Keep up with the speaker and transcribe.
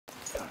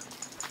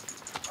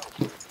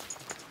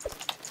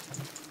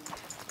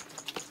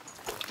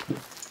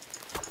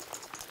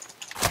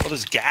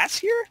there's gas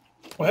here?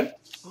 What?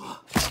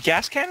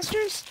 Gas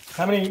canisters?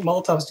 How many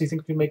Molotovs do you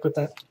think we can make with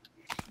that?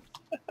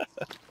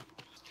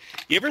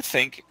 You ever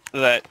think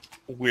that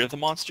we're the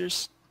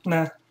monsters?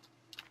 Nah.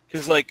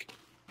 Because, like,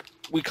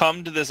 we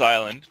come to this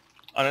island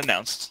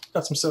unannounced.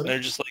 Got some soda. They're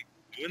just, like,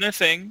 doing their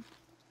thing.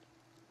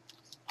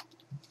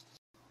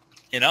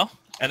 You know?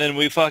 And then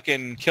we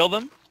fucking kill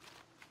them.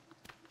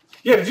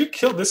 Yeah, did you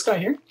kill this guy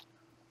here?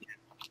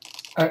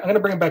 Alright, I'm gonna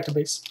bring him back to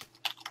base.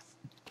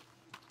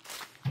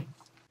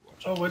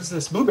 Oh, what is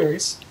this?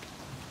 Blueberries.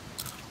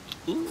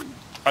 Ooh.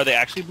 Are they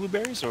actually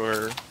blueberries,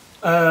 or...?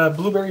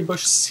 Blueberry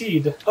bush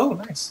seed. Oh,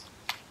 nice.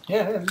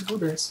 Yeah, these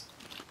blueberries.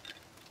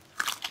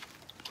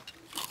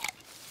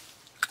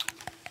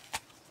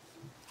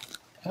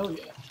 Hell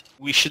yeah.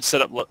 We should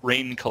set up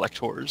rain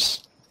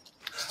collectors.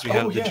 Since we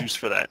have the juice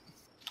for that.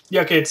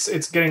 Yeah, okay,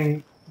 it's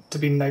getting to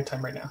be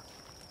nighttime right now.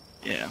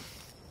 Yeah.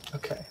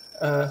 Okay.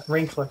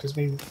 Rain collectors,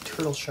 maybe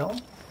turtle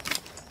shell?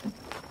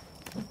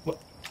 What?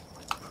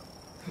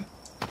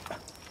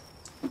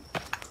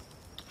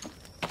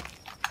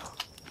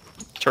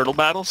 Turtle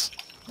battles?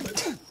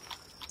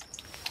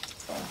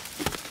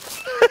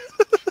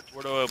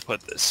 Where do I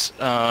put this?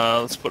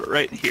 Let's put it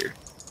right here.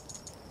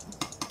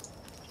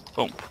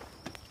 Boom.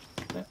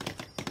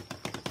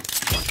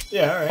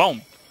 Yeah, alright.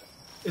 Boom.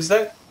 Is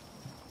that...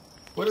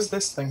 What is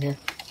this thing here?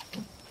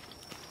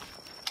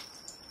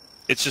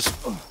 It's just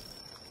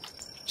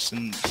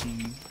some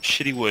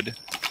shitty wood.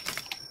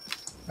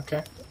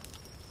 Okay.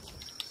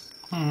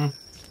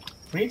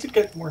 We need to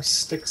get more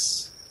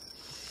sticks.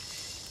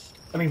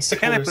 I mean, stick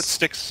Can I holders. put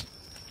sticks?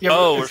 Yeah,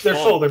 oh, they're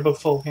full. They're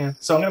both full, yeah.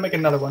 So I'm gonna make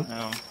another one.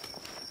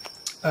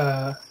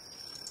 Oh.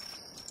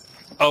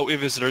 Oh, we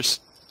have visitors.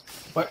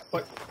 What?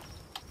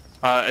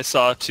 I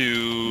saw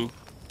two...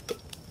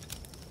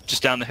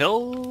 Just down the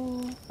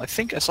hill? I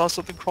think I saw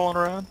something crawling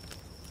around.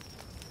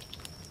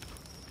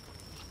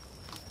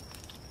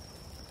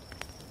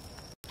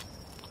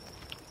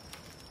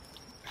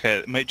 Okay,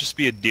 it might just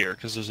be a deer,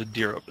 because there's a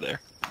deer over there.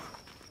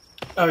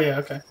 Oh yeah,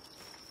 okay.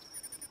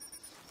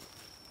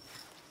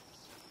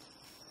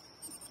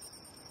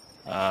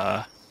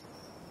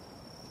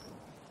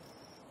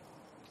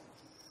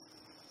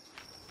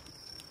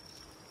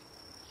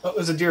 Oh,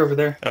 there's a deer over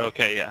there.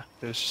 Okay, yeah.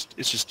 It's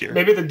just deer.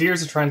 Maybe the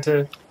deers are trying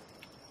to...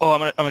 Oh,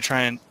 I'm gonna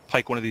try and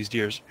pike one of these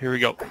deers. Here we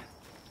go.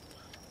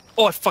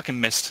 Oh, I fucking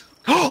missed.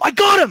 Oh, I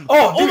got him!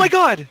 Oh, oh my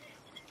god!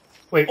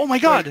 Wait. Oh my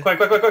god! Wait,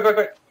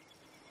 quick.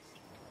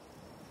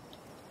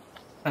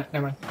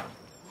 Never mind.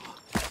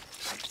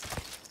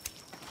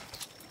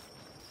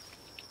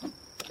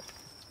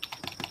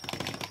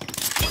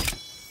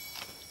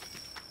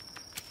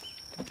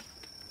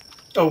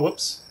 Oh,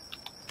 whoops.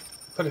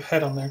 Put a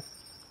head on there.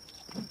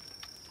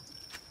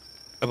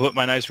 I put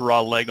my nice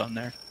raw leg on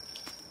there.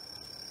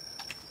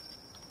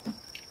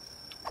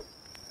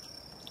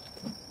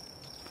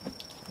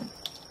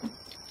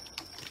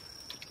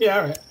 Yeah,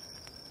 alright.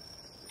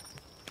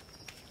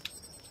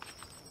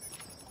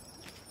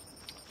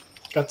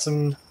 Got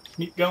some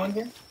meat going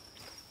here?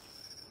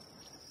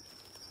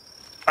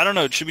 I don't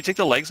know, should we take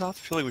the legs off?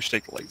 I feel like we should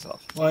take the legs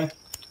off. Why?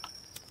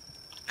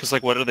 Because,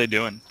 like, what are they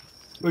doing?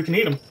 We can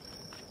eat them.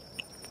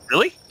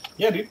 Really?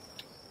 Yeah, dude.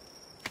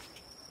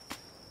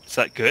 Is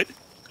that good?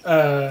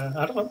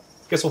 I don't know.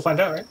 Guess we'll find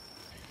out, right?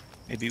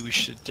 Maybe we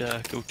should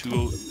go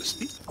to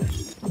sleep?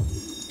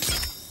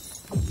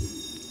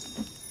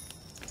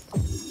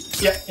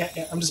 Yeah.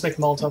 I'm just making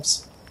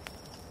Molotovs.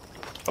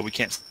 Oh, we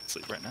can't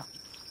sleep right now.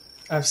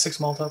 I have 6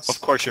 Molotovs.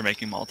 Of course you're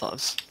making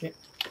Molotovs. Yeah.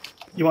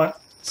 You want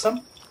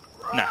some?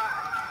 Nah.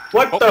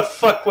 What the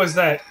fuck was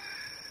that?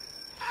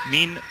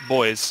 Mean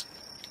boys.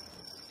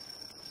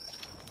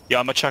 Yeah,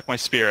 I'm gonna chuck my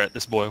spear at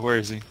this boy. Where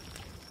is he?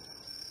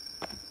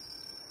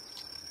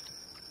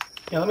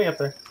 Yeah, let me up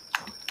there.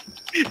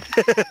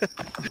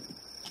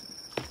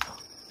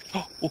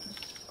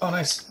 Oh,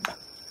 nice.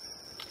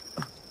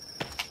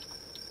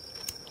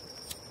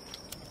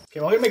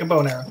 Okay, well, I'm gonna make a bow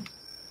and arrow.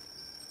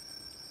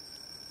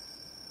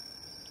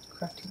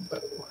 Crafting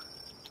bow.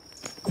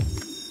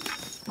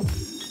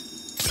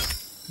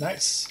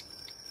 Nice.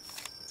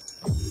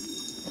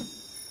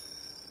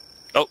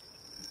 Oh,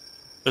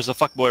 there's a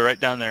fuckboy right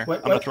down there. What?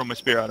 I'm gonna throw my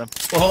spear at him.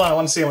 Well, hold on. I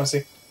want to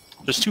see.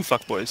 There's 2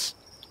 fuckboys.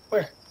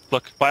 Where?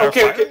 Look, by our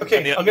fire.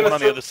 Okay. I'm gonna one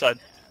on the other side.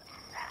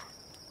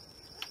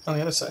 On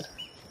the other side.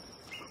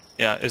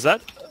 Yeah, is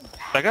that...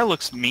 That guy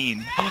looks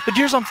mean. The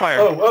deer's on fire.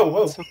 Oh,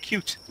 whoa. That's so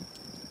cute.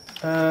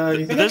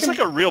 You think There's like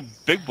a real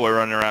big boy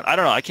running around. I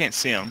don't know. I can't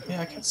see him.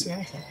 Yeah, I can't see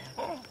anything.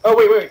 Oh,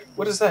 wait.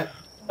 What is that?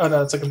 Oh,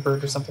 no, it's like a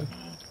bird or something.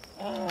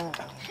 I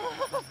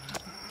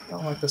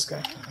don't like this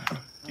guy.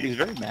 He's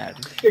very mad.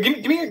 Here,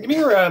 give me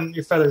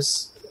your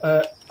feathers.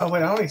 Oh, wait, I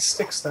don't have any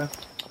sticks, though.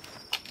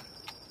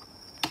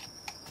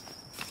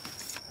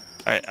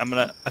 Alright,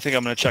 I think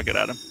I'm gonna chuck it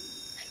at him.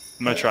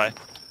 I'm gonna try.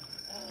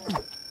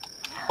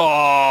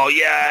 Oh,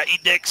 yeah,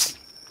 eat dicks!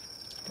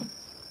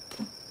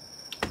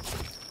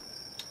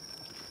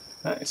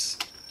 Nice.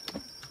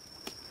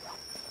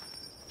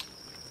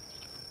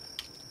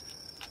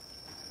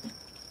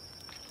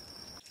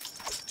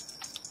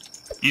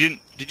 You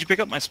didn't... Did you pick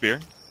up my spear?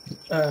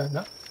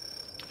 No.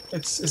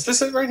 Is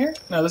this it right here?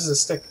 No, this is a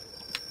stick.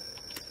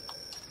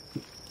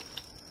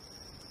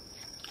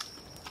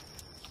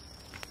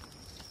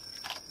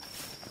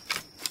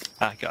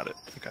 Ah, got it.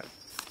 Okay.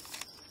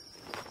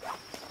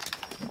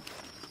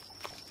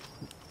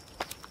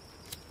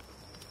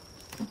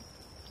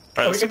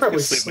 All right, Oh, we can probably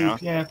sleep sleep. now.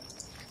 Yeah.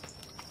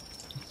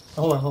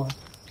 Hold on.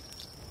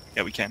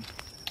 Yeah, we can.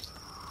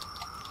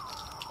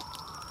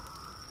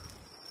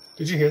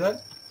 Did you hear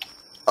that?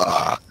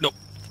 Nope.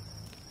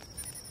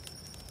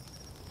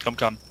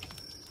 Come.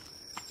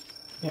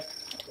 Yeah.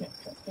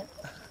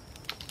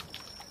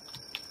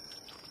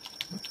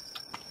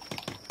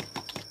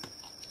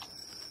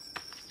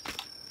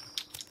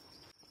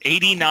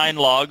 89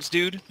 logs,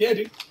 dude. Yeah,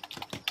 dude.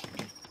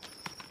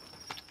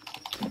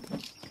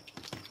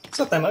 It's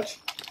not that much.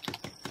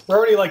 We're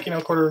already like,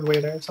 a quarter of the way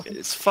there or something.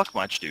 It's fuck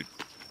much, dude.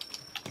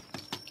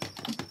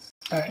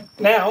 Alright.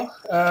 Now,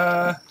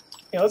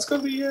 let's go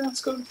to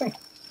the thing.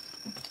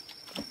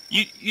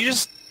 You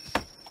just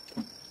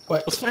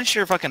What? let's finish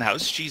your fucking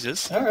house,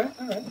 Jesus. Alright.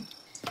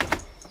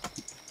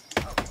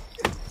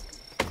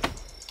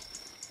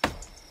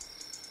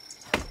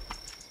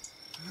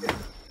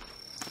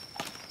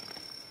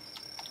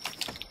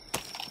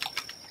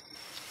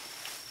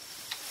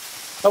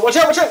 Oh, watch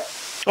out!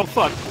 Oh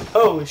fuck.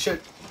 Holy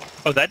shit.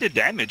 Oh, that did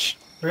damage.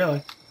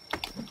 Really?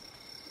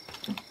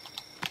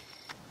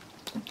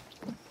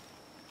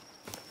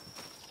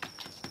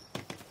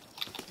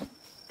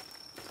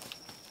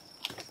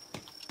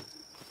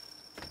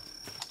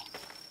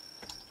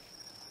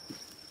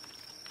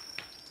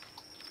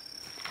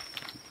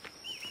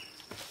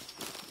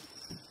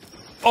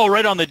 Oh,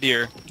 right on the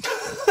deer.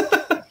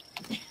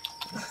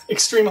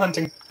 Extreme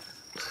hunting.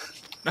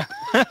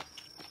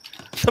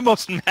 The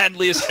most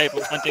manliest type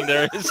of hunting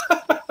there is.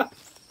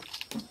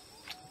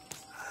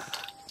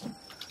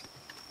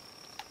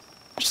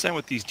 Just saying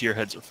what these deer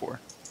heads are for.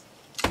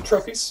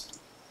 Trophies.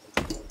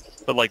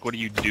 But like, what do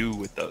you do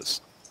with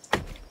those?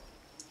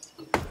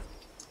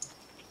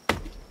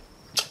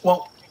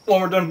 Well,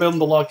 when we're done building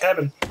the log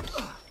cabin,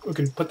 we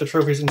can put the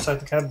trophies inside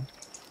the cabin.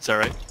 Is that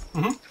right?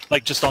 Mm-hmm.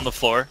 Like just on the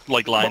floor,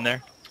 like lying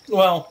there?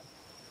 Well,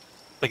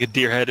 Like a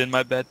deer head in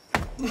my bed?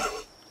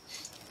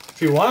 if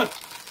you want.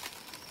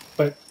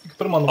 But you can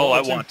put them on the wall. Oh,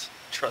 I too. want.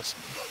 Trust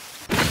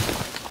me.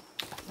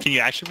 Can you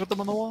actually put them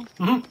on the wall?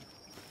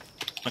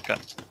 Mm-hmm. Okay.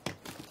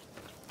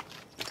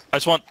 I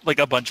just want like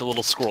a bunch of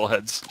little squirrel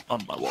heads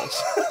on my walls.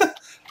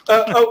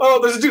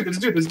 There's a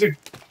dude.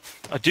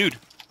 A dude.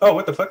 Oh,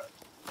 what the fuck?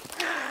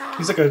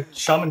 He's like a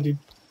shaman dude.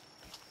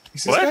 You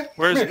see What? this guy?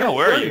 Where is Come he? No,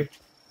 where are you?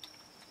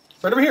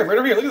 Right over here.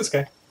 Look at this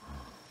guy.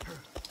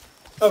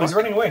 Oh, he's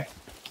running away.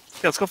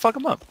 Yeah, let's go fuck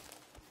him up.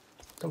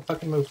 Don't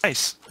fucking move.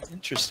 Nice.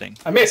 Interesting.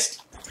 I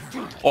missed.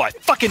 Oh, I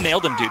fucking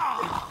nailed him, dude.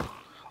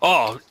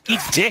 Oh, eat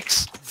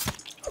dicks.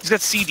 He's got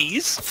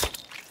CDs.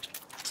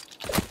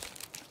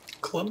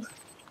 Club?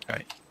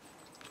 Alright.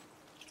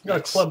 You got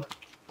a club.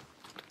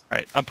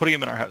 Alright, I'm putting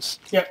him in our house.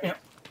 Yeah.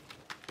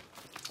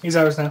 He's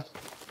ours now.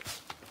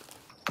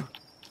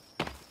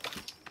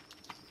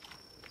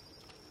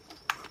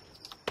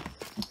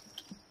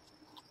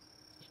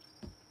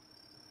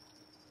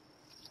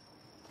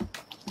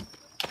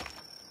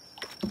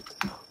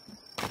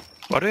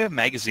 Why do we have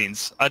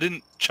magazines? I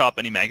didn't chop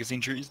any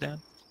magazine trees down.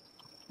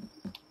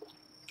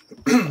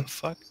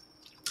 Fuck.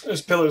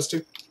 There's pillows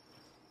too.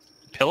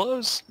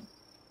 Pillows?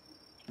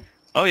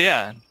 Oh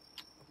yeah.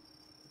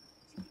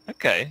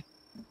 Okay.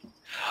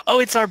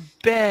 Oh, it's our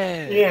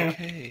bed. Yeah.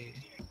 Okay.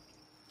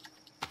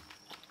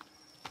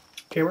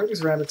 Okay, where are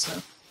these rabbits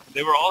now?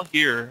 They were all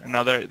here, and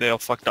now they all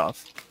fucked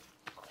off.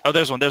 Oh,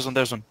 there's one.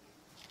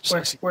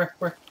 Where?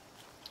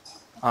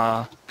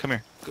 Come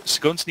here.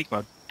 Go in sneak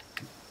mode.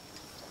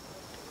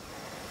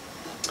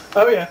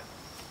 Oh yeah.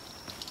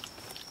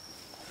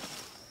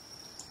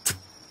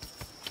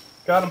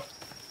 Got him.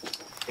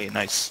 Hey,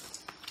 nice.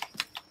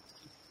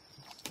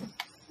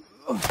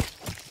 Oh,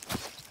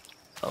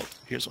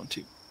 here's one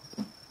too.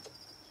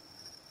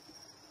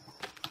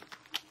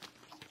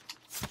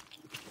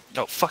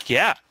 Oh, fuck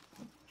yeah.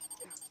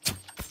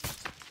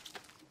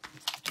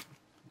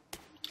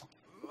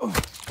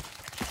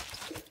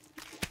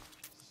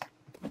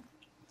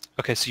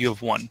 Okay, so you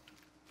have one,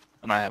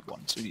 and I have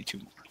one, so we need two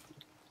more.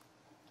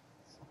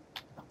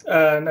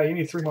 No, you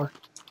need 3 more.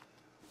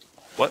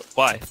 What?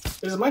 Why?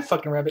 This is my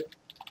fucking rabbit.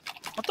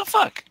 What the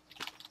fuck?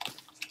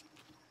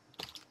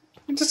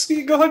 You just need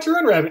to go hunt your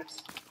own rabbit.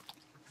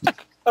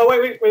 Oh,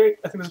 wait.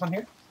 I think there's one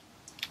here.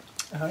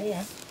 Oh,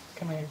 yeah.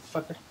 Come here,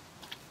 fucker.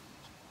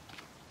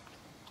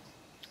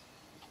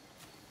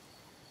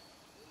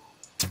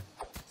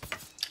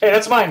 Hey,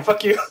 that's mine.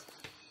 Fuck you.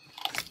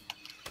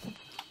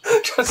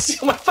 Trying to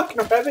steal my fucking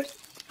rabbit?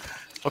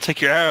 I'll take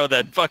your arrow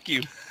then. Fuck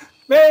you.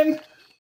 Man!